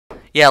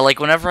Yeah, like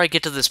whenever I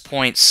get to this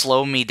point,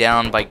 slow me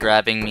down by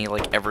grabbing me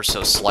like ever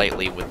so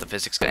slightly with the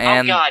physics gun.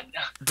 And oh god.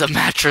 the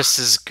mattress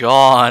is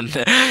gone.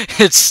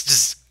 It's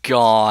just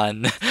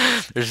gone.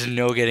 There's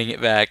no getting it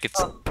back.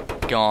 It's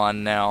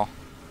gone now.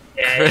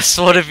 Yeah, Chris,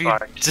 what have you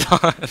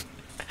done?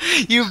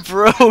 You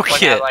broke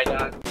what it. have I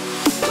done?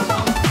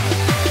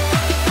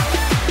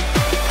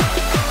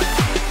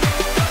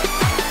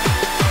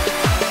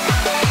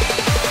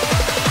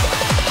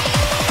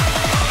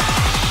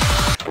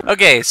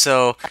 Okay,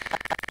 so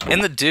in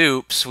the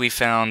Dupes we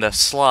found a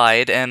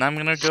slide, and I'm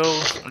gonna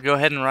go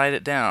ahead and write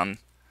it down.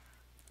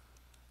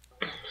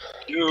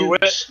 Do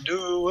it,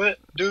 do it,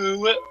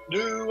 do it,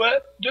 do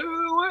it,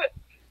 do it.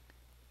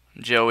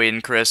 Joey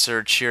and Chris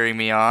are cheering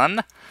me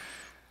on.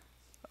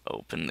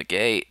 Open the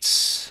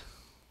gates.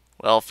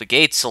 Well, if the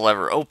gates will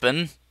ever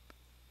open.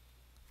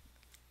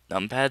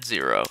 Numpad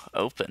 0.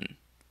 Open.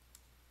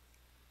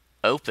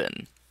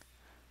 Open.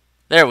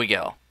 There we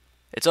go.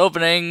 It's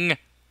opening,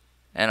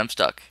 and I'm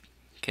stuck.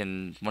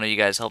 Can one of you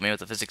guys help me with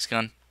the physics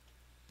gun?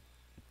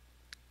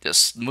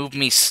 Just move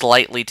me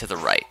slightly to the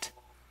right.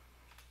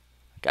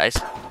 Guys.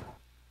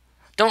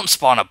 Don't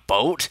spawn a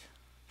boat!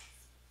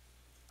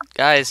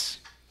 Guys,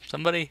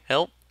 somebody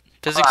help.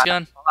 Physics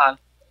gun? Hold on.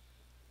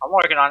 I'm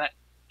working on it.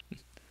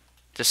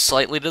 Just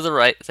slightly to the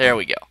right. There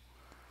we go.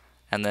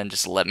 And then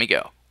just let me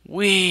go.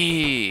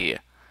 Whee!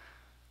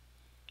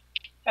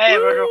 Hey,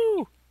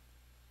 Virgil.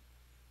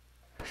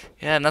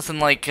 Yeah, nothing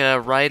like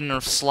riding a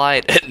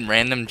slide at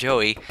random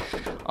Joey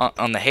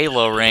on the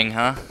Halo ring,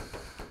 huh?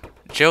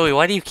 Joey,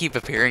 why do you keep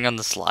appearing on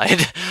the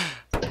slide?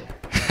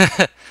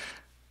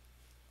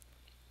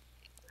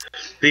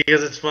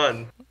 Because it's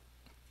fun.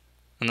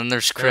 And then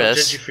there's I don't Chris.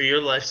 judge you for your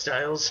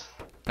lifestyles.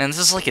 Man, this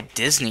is like a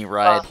Disney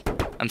ride.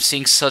 I'm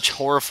seeing such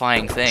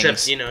horrifying things.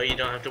 Except, you know, you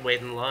don't have to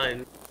wait in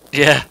line.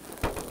 Yeah.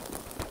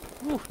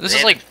 Ooh, this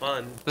is like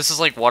fun. This is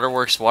like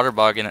Waterworks Water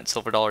Bogging at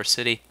Silver Dollar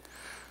City.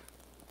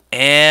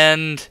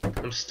 And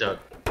I'm stuck.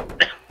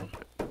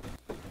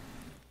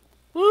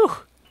 woo!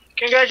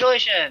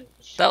 Congratulations.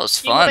 That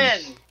was You fun.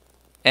 win.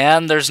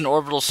 And there's an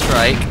orbital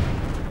strike.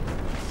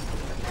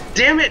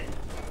 Damn it!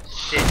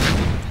 Shit.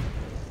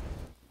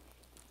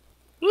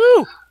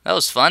 Woo! That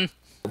was fun.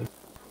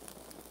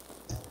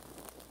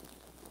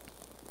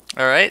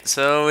 Alright,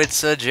 so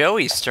it's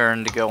Joey's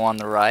turn to go on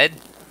the ride.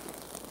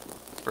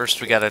 First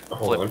we gotta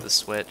flip the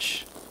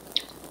switch.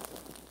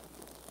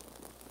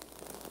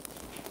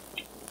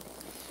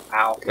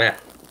 Ow. Ah.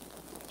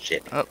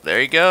 Shit. Oh, there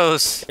he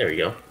goes. There we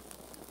go.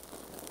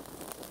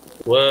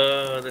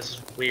 Whoa, this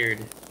is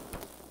weird.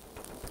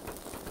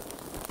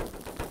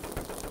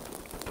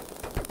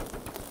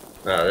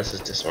 Oh, this is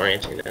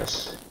disorienting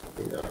us.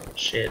 No,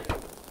 shit.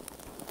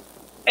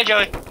 Hey,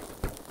 Joey.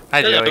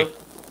 Hi, Hello. Joey.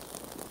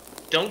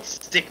 Don't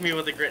stick me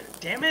with a grit.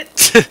 Damn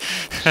it!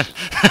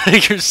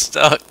 You're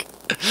stuck.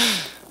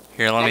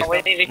 Here, let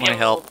me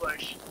help.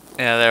 Push.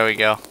 Yeah, there we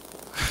go.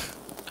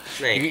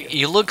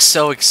 You look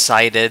so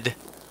excited.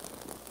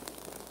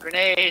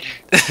 Grenade.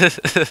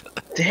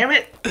 Damn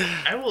it!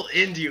 I will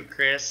end you,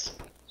 Chris.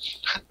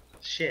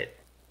 Shit.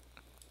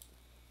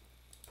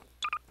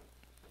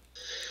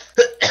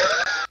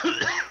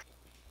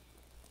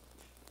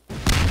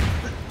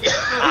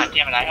 Ah,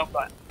 damn it! I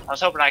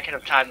was hoping I could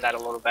have timed that a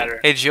little better.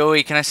 Hey,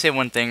 Joey, can I say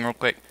one thing real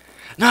quick?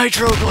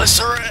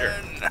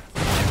 Nitroglycerin!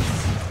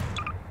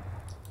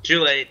 Too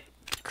late.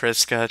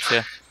 Chris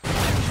gotcha.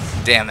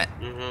 Damn it.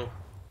 Mm-hmm.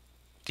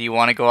 Do you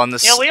want to go on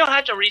this? You know, we don't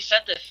have to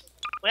reset this.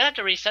 We don't have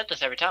to reset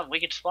this every time. We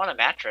could spawn a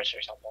mattress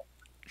or something.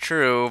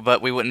 True,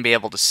 but we wouldn't be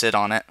able to sit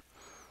on it.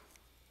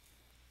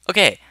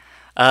 Okay,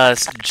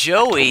 so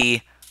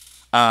Joey,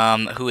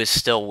 who is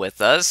still with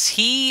us,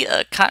 he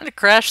kind of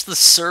crashed the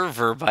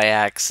server by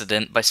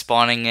accident by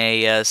spawning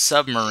a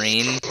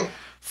submarine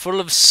full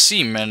of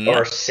seamen.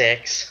 Or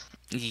 6.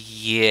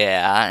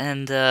 Yeah,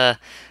 and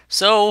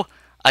so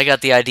I got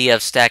the idea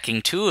of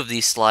stacking 2 of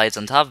these slides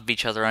on top of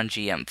each other on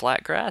GM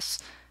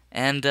Flatgrass.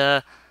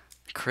 And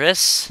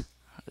Chris,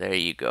 there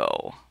you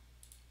go.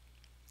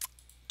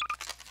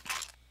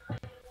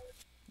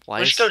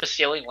 We should go to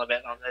ceiling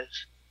limit on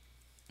this.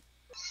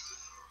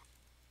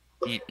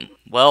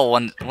 Well,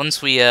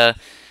 once we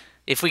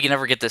if we can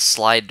ever get this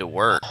slide to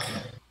work,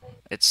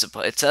 it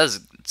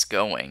says it's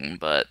going,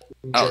 but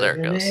oh, there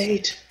it goes.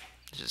 It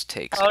just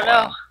takes a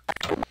while.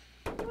 No.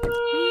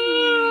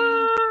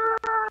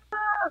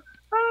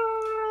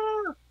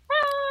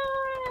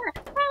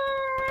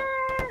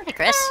 Hey,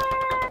 Chris.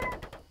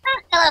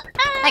 Hello.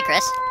 Hi,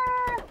 Chris.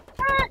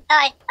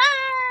 Hi.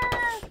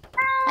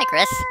 Hi,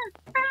 Chris.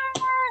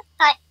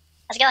 Hi.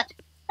 How's it going?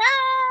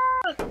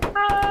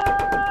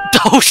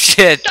 Oh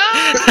shit!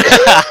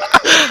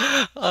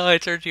 Oh, I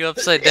turned you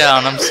upside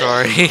down. I'm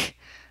sorry.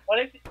 What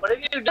have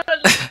you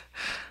done?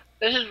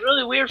 This is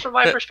really weird from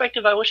my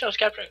perspective. I wish I was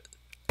capturing.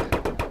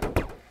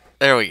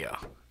 There we go.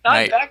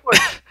 Not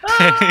backwards.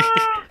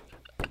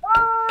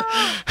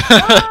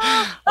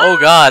 Oh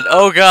god!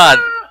 Oh god!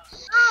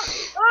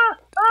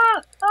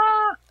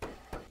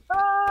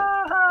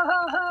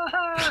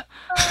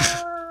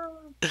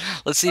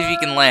 Let's see if you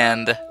can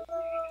land.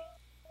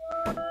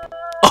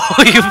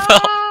 Oh, you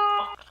fell.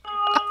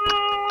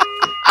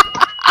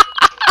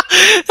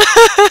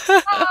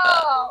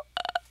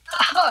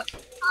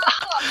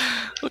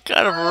 What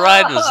kind of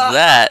ride was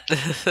that?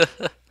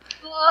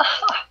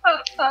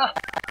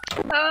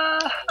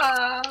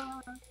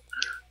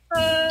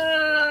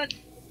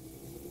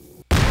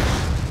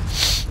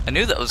 I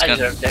knew that was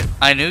gonna.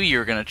 I knew you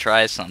were gonna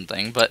try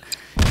something, but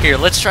here,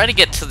 let's try to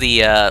get to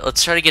the.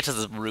 Let's try to get to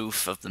the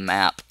roof of the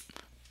map.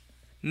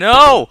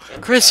 No,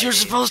 Chris, you're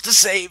supposed to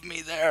save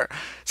me there.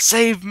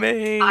 Save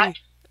me.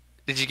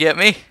 Did you get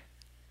me?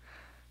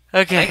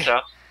 Okay. I think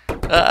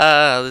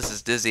so. This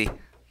is dizzy.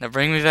 Now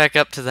bring me back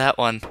up to that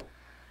one.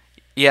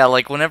 Yeah,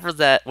 like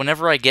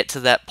whenever I get to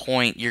that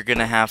point, you're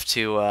gonna have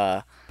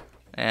to,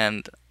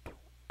 I'm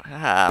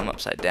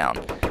upside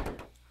down.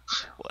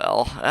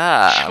 Well,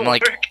 I'm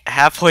like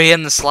halfway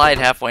in the slide,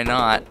 halfway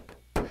not.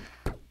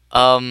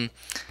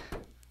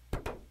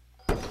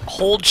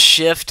 Hold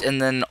shift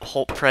and then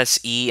press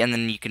E, and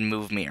then you can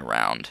move me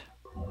around.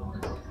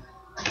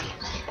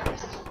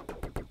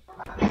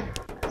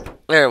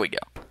 There we go.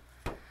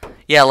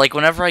 Yeah, like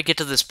whenever I get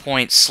to this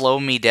point, slow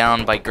me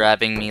down by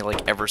grabbing me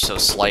like ever so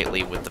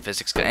slightly with the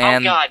physics gun.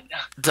 And oh God.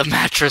 The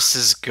mattress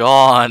is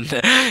gone.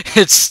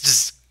 It's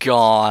just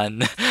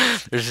gone.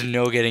 There's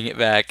no getting it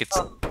back. It's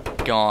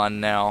gone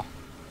now.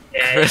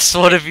 Yeah, Chris,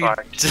 what have you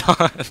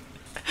done?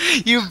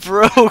 You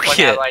broke what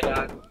it. have I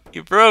done?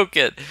 You broke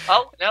it.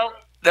 Oh no.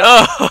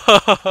 No.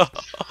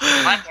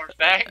 My board's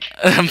back.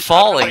 I'm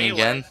falling Where you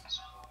again. went?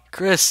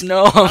 Chris,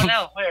 no. Oh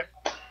no, where?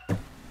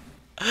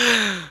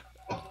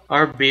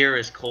 Our beer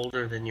is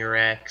colder than your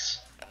ex.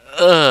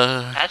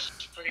 That's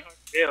pretty hard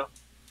to do.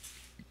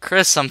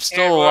 Chris, I'm Here,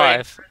 still boy.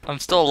 alive. I'm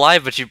still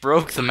alive, but you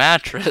broke the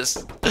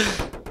mattress.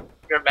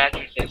 Your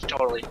mattress is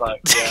totally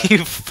fucked. Yeah.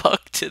 You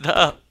fucked it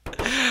up.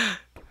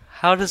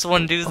 How does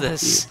one do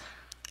this?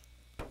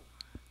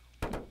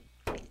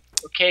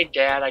 Okay,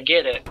 Dad, I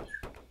get it.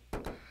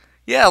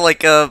 Yeah,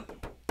 like, I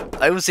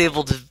was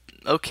able to...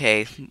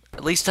 Okay,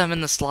 at least I'm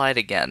in the slide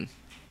again.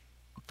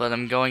 But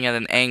I'm going at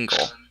an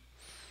angle.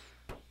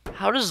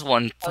 How does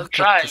one fuck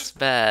up this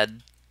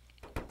bad?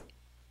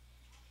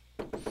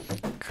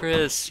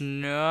 Chris,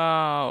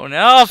 no. No,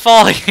 I'm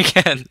falling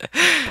again.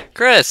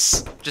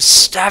 Chris,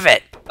 just stab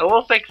it. I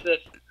will fix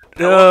this.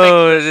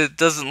 No, it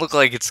doesn't look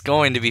like it's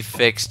going to be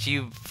fixed.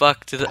 You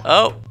fucked it up.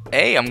 Oh,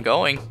 hey, I'm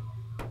going.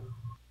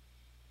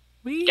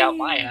 Whee. Got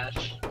my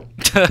ass.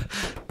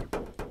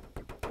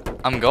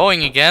 I'm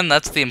going again,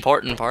 that's the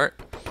important part.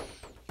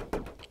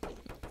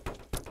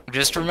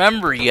 Just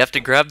remember, you have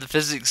to grab the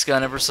physics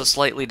gun ever so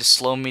slightly to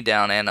slow me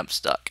down, and I'm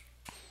stuck.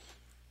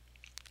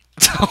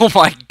 Oh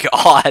my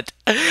god!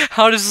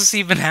 How does this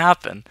even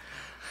happen?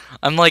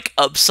 I'm like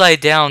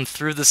upside down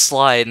through the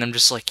slide, and I'm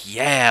just like,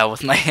 yeah,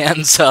 with my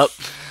hands up.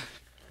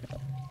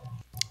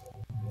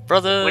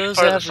 Brothers Which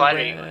part of the slide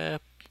are you everywhere,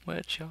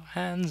 put your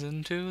hands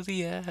into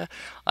the air.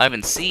 I'm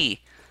in C.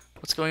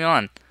 What's going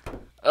on?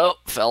 Oh,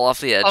 fell off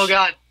the edge. Oh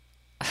God.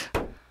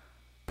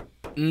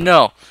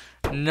 No.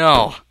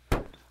 No.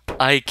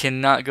 I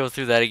cannot go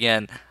through that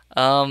again.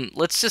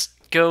 Let's just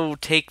go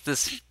take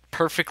this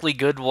perfectly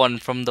good one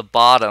from the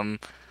bottom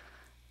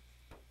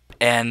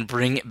and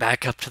bring it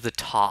back up to the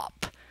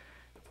top.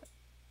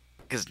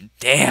 Because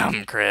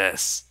damn,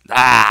 Chris.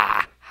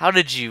 Ah! How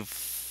did you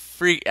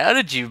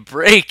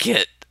break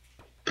it?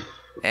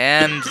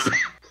 And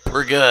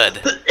we're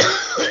good.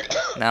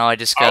 Now I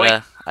just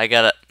gotta,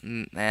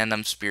 and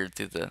I'm speared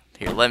through the,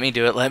 here, let me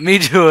do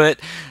it.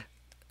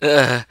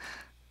 I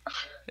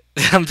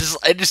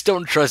just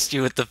don't trust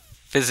you with the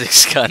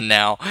physics gun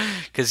now,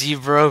 because you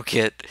broke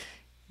it.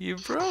 You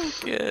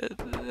broke it.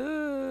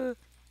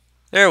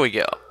 There we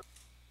go.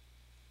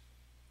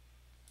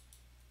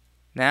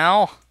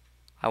 Now,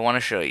 I want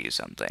to show you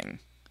something.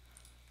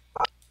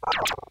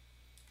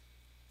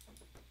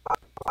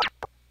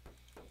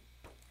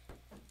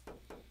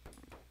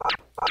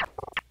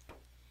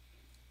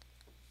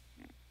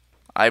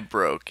 I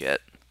broke it.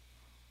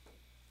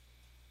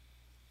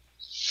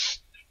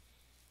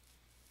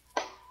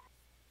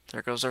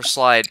 There goes our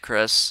slide,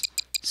 Chris.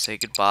 Say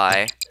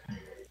goodbye.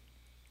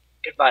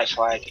 Goodbye,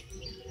 slide.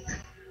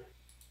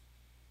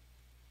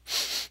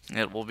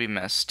 It will be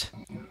missed.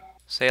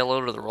 Say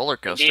hello to the roller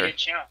coaster. Indeed, it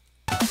shall.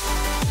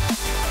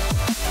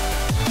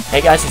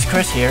 Hey guys, it's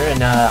Chris here,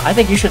 and I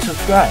think you should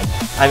subscribe.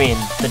 I mean,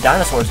 the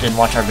dinosaurs didn't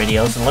watch our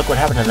videos, and look what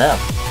happened to them.